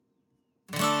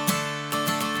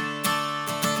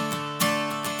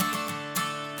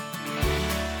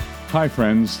Hi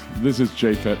friends, this is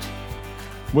Japhet.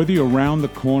 Whether you're around the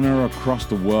corner or across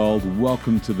the world,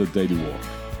 welcome to the Daily Walk.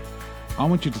 I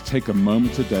want you to take a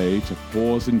moment today to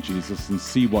pause in Jesus and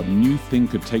see what new thing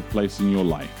could take place in your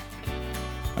life.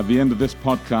 At the end of this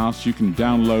podcast, you can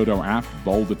download our app,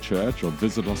 Boulder Church, or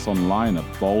visit us online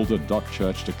at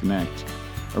boulder.church to connect.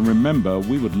 And remember,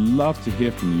 we would love to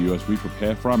hear from you as we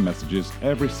prepare for our messages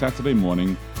every Saturday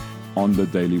morning on the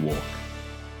Daily Walk.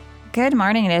 Good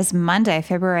morning. It is Monday,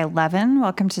 February 11.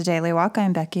 Welcome to Daily Walk.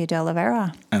 I'm Becky De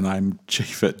Oliveira. And I'm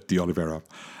Japhet De Oliveira.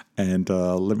 And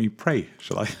let me pray,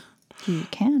 shall I? You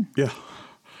can. Yeah.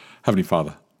 Heavenly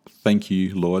Father, thank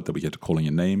you, Lord, that we get to call on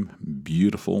your name.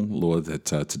 Beautiful, Lord, that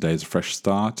today is a fresh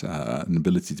start, an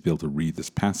ability to be able to read this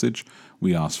passage.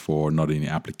 We ask for not only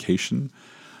application,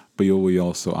 but we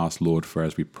also ask, Lord, for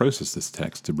as we process this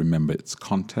text, to remember its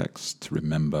context, to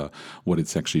remember what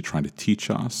it's actually trying to teach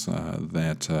us,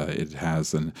 that it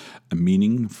has a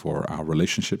meaning for our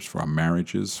relationships, for our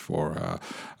marriages, for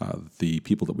the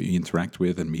people that we interact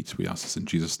with and meet. We ask this in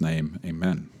Jesus' name.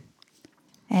 Amen.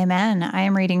 Amen. I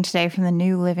am reading today from the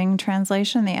New Living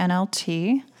Translation, the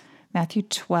NLT, Matthew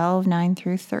 12, 9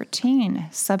 through 13,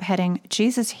 subheading,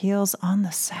 Jesus heals on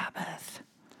the Sabbath.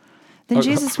 Then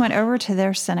Jesus went over to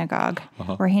their synagogue,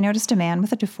 where he noticed a man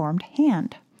with a deformed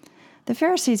hand. The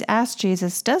Pharisees asked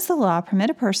Jesus, does the law permit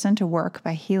a person to work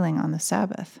by healing on the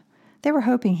Sabbath? They were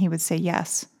hoping he would say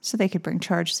yes, so they could bring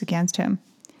charges against him.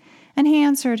 And he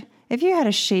answered, if you had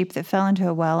a sheep that fell into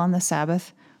a well on the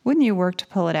Sabbath, wouldn't you work to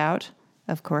pull it out?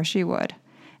 Of course you would.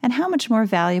 And how much more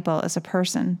valuable is a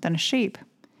person than a sheep?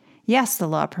 Yes, the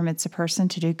law permits a person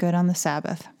to do good on the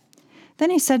Sabbath. Then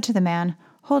he said to the man,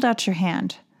 hold out your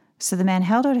hand. So the man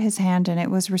held out his hand, and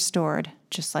it was restored,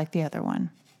 just like the other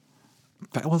one.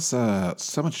 That was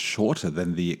so much shorter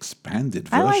than the expanded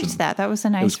version. I liked that. That was a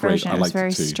nice version. Great. It was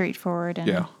very straightforward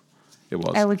and it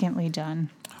was elegantly done.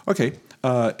 Okay,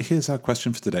 here's our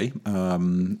question for today.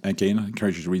 Again, I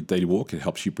encourage you to read Daily Walk. It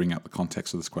helps you bring out the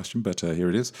context of this question, but here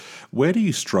it is. Where do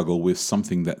you struggle with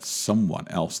something that someone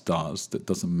else does that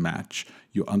doesn't match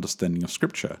your understanding of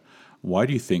Scripture? Why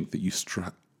do you think that you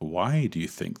struggle? Why do you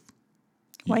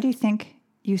think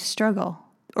you struggle?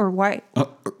 Or why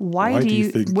do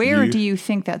you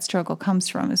think that struggle comes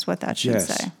from is what that should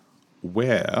say.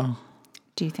 Where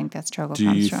do you think that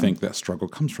struggle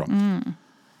comes from?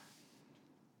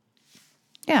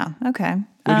 Yeah, okay.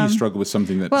 Where do you struggle with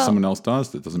something that someone else does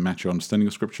that doesn't match your understanding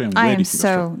of Scripture? And where I do am you think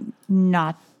so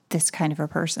not this kind of a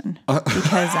person.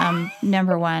 Because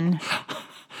number one,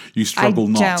 you struggle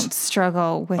I don't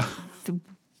struggle with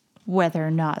whether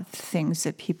or not things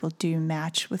that people do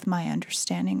match with my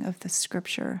understanding of the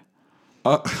Scripture.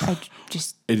 I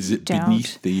just is it don't.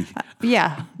 Beneath the...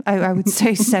 I would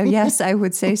say so. Yes, I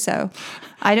would say so.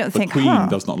 I don't think, Queen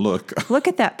does not look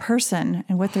at that person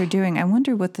and what they're doing. I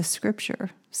wonder what the Scripture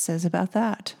says about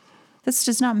that. This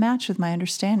does not match with my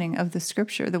understanding of the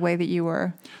Scripture, the way that you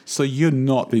were... So you're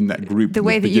not in that group... The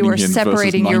way that you were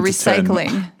separating your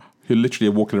recycling. Who literally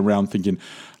are walking around thinking,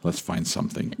 let's find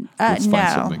something. Find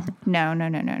something. No,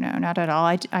 not at all.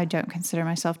 I don't consider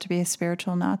myself to be a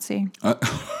spiritual Nazi.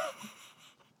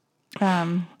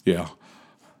 Yeah.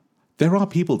 There are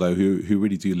people, though, who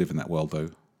really do live in that world, though.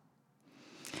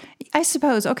 I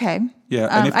suppose, okay. Yeah.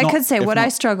 And I could say what I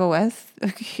struggle with,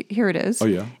 here it is,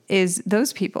 is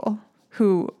those people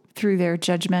who, through their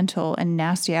judgmental and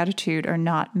nasty attitude, are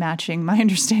not matching my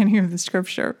understanding of the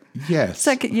Scripture. Yes. It's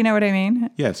like, you know what I mean?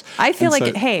 Yes. I feel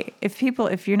hey, if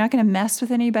you're not going to mess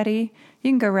with anybody,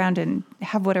 you can go around and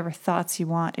have whatever thoughts you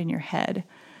want in your head.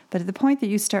 But at the point that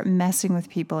you start messing with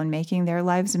people and making their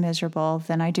lives miserable,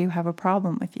 then I do have a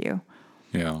problem with you.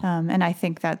 Yeah. And I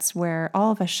think that's where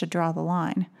all of us should draw the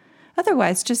line.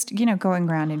 Otherwise, just, going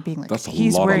around and being like,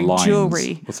 he's wearing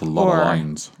jewelry. That's a lot of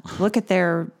lines. Look at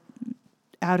their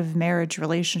out of marriage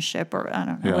relationship, or I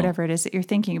don't know, whatever it is that you're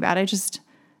thinking about. I just,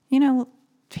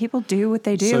 people do what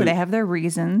they do. So, they have their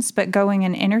reasons, but going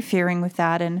and interfering with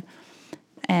that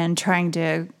and trying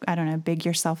to, I don't know, big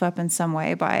yourself up in some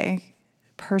way by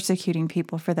persecuting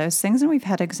people for those things. And we've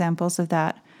had examples of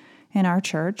that in our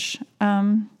church.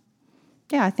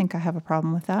 I think I have a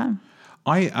problem with that.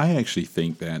 I actually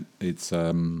think that it's,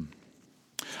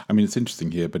 it's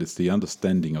interesting here, but it's the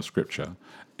understanding of Scripture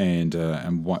and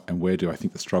where do I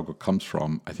think the struggle comes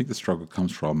from? I think the struggle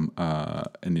comes from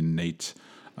an innate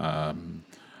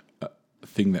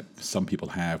thing that some people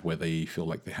have where they feel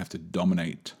like they have to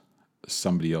dominate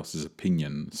somebody else's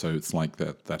opinion. So it's like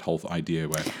that whole idea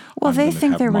where they gonna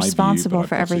think have they're my view, responsible but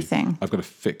for everything. I've got to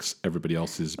fix everybody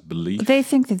else's belief. They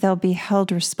think that they'll be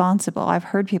held responsible. I've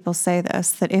heard people say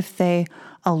this, that if they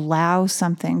allow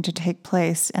something to take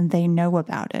place and they know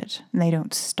about it and they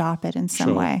don't stop it in some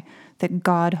Sure. way, that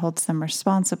God holds them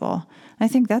responsible. I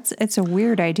think it's a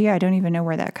weird idea. I don't even know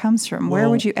where that comes from. Where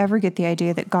would you ever get the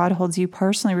idea that God holds you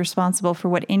personally responsible for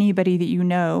what anybody that you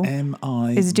know Am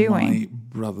I is doing? my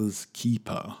brother's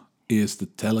keeper? Is the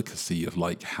delicacy of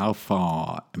like, how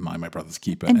far am I my brother's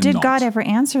keeper? And did not? God ever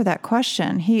answer that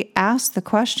question? He asked the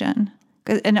question.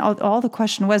 And all the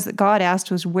question was that God asked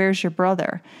was, where's your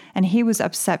brother? And he was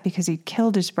upset because he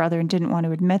killed his brother and didn't want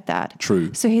to admit that.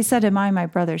 True. So he said, am I my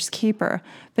brother's keeper?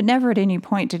 But never at any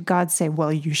point did God say,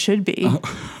 well, you should be.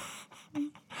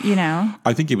 You know?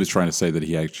 I think he was trying to say that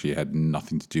he actually had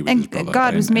nothing to do with his brother. And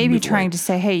God was maybe trying to. to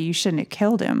say, hey, you shouldn't have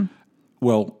killed him.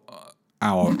 Well,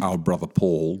 our brother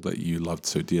Paul that you loved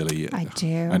so dearly. I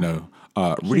do. I know.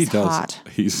 Really He's does. hot.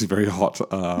 He's very hot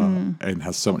and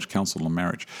has so much counsel on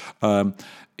marriage.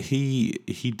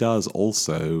 He does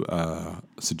also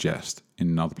suggest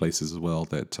in other places as well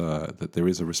that there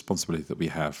is a responsibility that we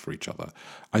have for each other.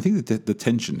 I think that the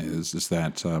tension is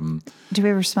that Do we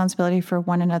have responsibility for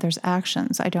one another's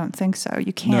actions? I don't think so.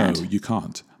 You can't. no, you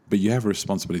can't. But you have a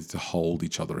responsibility to hold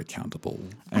each other accountable.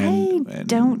 I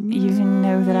don't even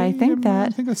know that I think I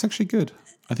that. think that's actually good.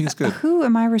 I think it's good. Who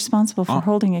am I responsible for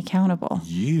holding accountable?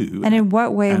 You And in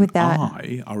what way and would that?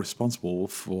 I are responsible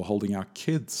for holding our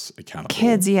kids accountable.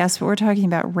 Kids, yes, but we're talking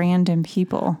about random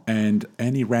people. And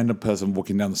any random person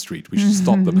walking down the street, we should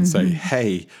stop them and say,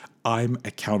 hey, I'm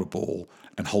accountable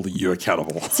and holding you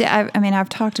accountable. See, I've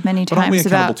talked many But aren't we times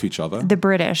accountable about to each other? the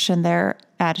British and their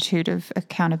attitude of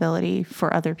accountability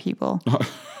for other people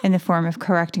in the form of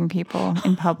correcting people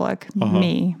in public,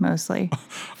 me mostly,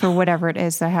 for whatever it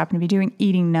is that I happen to be doing,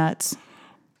 eating nuts,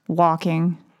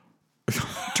 walking,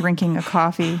 drinking a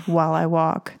coffee while I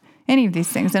walk, any of these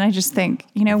things. And I just think,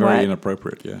 you know Very what?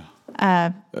 inappropriate, yeah.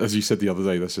 As you said the other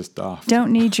day, that's just daft.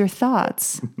 Don't need your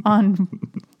thoughts on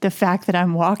the fact that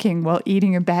I'm walking while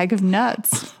eating a bag of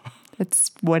nuts.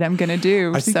 That's what I'm going to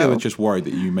do. I think they were just worried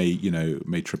that you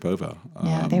may trip over.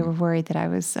 Yeah, they were worried that I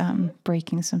was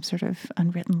breaking some sort of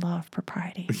unwritten law of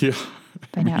propriety Yeah.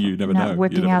 by not, You never not know. You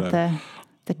whipping never out know.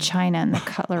 the china and the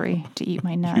cutlery to eat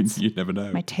my nuts. You never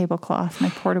know. My tablecloth, my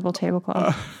portable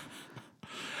tablecloth.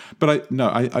 But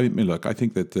I mean, look, I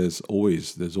think that there's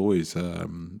always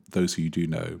those who you do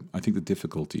know. I think the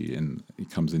difficulty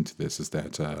it comes into this is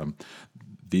that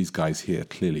these guys here,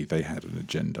 clearly they had an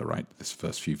agenda, right? This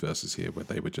first few verses here where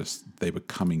they were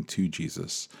coming to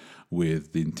Jesus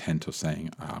with the intent of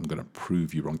saying, I'm going to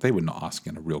prove you wrong. They were not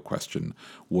asking a real question.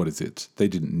 What is it? They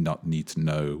did not need to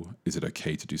know, is it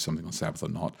okay to do something on Sabbath or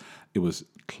not? It was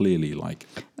clearly like...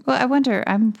 Well,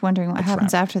 I'm wondering what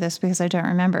happens after this because I don't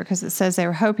remember, because it says they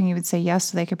were hoping he would say yes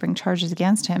so they could bring charges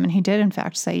against him, and he did in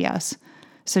fact say yes.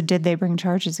 So did they bring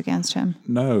charges against him?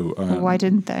 No. Why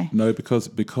didn't they? No, because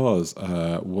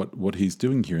what he's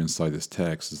doing here inside this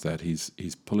text is that he's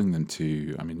pulling them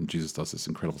to, I mean, Jesus does this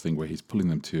incredible thing where he's pulling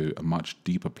them to a much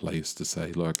deeper place to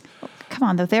say, look... Come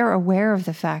on, though, they're aware of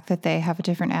the fact that they have a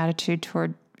different attitude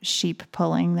toward sheep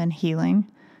pulling than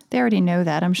healing. They already know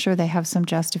that. I'm sure they have some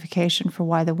justification for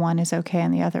why the one is okay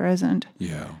and the other isn't.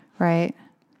 Yeah. Right?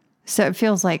 So it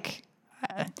feels like...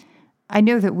 I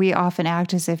know that we often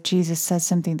act as if Jesus says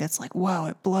something that's like, whoa,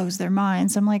 it blows their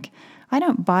minds. I'm like, I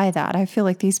don't buy that. I feel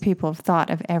like these people have thought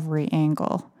of every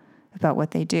angle about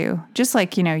what they do. Just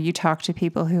like, you talk to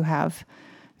people who have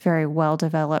very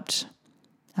well-developed,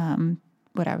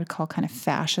 what I would call kind of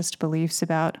fascist beliefs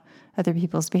about other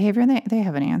people's behavior, and they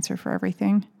have an answer for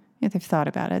everything. Yeah, they've thought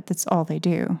about it. That's all they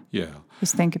do. Yeah.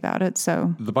 Just think about it.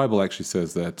 So the Bible actually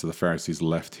says that the Pharisees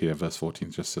left here. Verse 14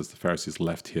 just says the Pharisees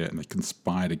left here and they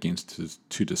conspired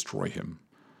to destroy him.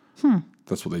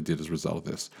 That's what they did as a result of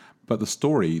this. But the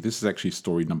story, this is actually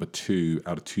story number 2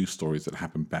 out of 2 stories that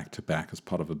happen back to back as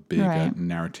part of a bigger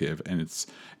narrative. And it's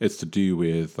to do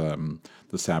with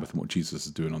the Sabbath and what Jesus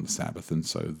is doing on the Sabbath. And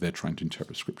so they're trying to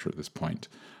interpret Scripture at this point,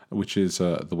 which is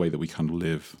the way that we kind of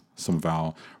live some of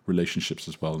our relationships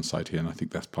as well inside here. And I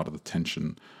think that's part of the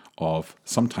tension of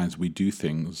sometimes we do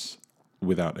things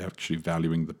without actually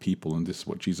valuing the people. And this is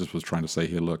what Jesus was trying to say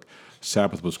here. Look,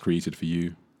 Sabbath was created for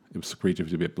you. It was created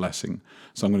to be a blessing.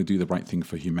 So I'm going to do the right thing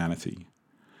for humanity.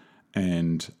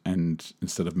 And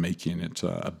instead of making it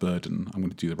a burden, I'm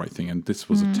going to do the right thing. And this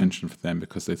was a tension for them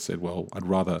because they said, well, I'd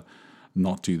rather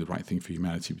not do the right thing for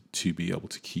humanity to be able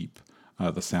to keep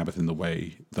the Sabbath in the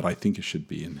way that I think it should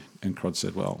be. And God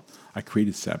said, well, I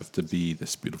created Sabbath to be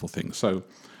this beautiful thing. So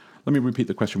Let me repeat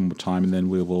the question one more time, and then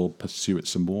we will pursue it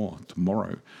some more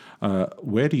tomorrow.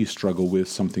 Where do you struggle with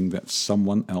something that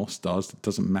someone else does that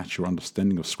doesn't match your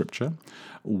understanding of Scripture?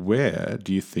 Where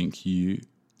do you think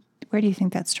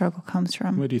that struggle comes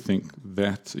from? Where do you think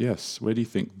that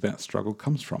struggle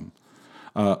comes from?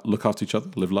 Look after each other,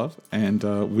 live love, and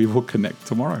we will connect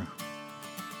tomorrow.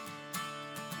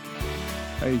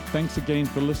 Hey, thanks again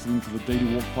for listening to the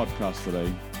Daily Walk podcast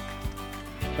today.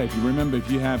 Hey,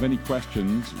 if you have any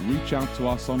questions, reach out to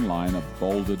us online at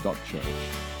boulder.church.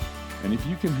 And if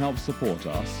you can help support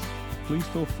us, please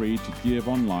feel free to give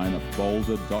online at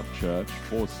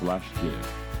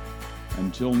boulder.church/give.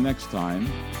 Until next time,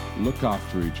 look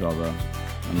after each other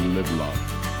and live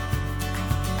love.